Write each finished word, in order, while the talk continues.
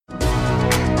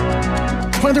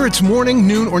Whether it's morning,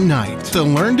 noon, or night, the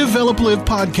Learn, Develop, Live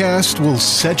podcast will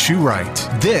set you right.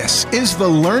 This is the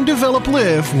Learn, Develop,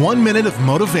 Live 1 Minute of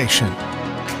Motivation.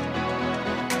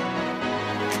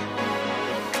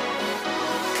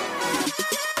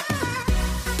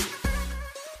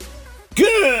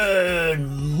 Good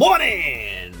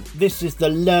morning! This is the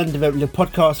Learn, Develop, Live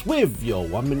podcast with your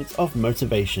 1 minute of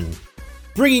motivation.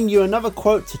 Bringing you another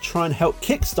quote to try and help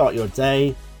kickstart your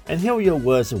day and hear your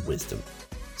words of wisdom.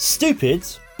 Stupid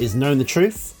is knowing the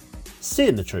truth,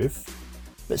 seeing the truth,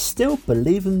 but still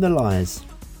believing the lies.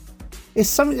 If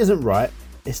something isn't right,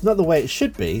 it's not the way it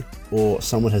should be, or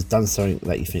someone has done something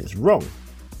that you think is wrong.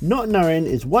 Not knowing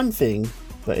is one thing,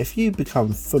 but if you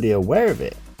become fully aware of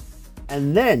it,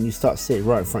 and then you start seeing it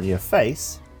right in front of your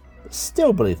face, but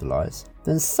still believe the lies,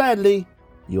 then sadly,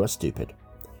 you are stupid.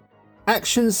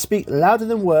 Actions speak louder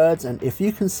than words, and if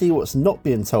you can see what's not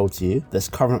being told to you that's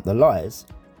covering up the lies,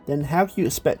 then how can you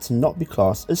expect to not be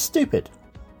classed as stupid?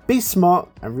 Be smart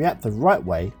and react the right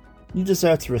way. You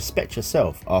deserve to respect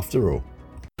yourself after all.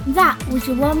 That was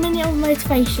your 1 minute of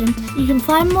motivation. You can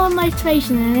find more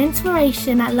motivation and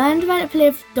inspiration at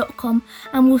learndeveloplive.com,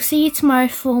 and we'll see you tomorrow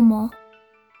for more.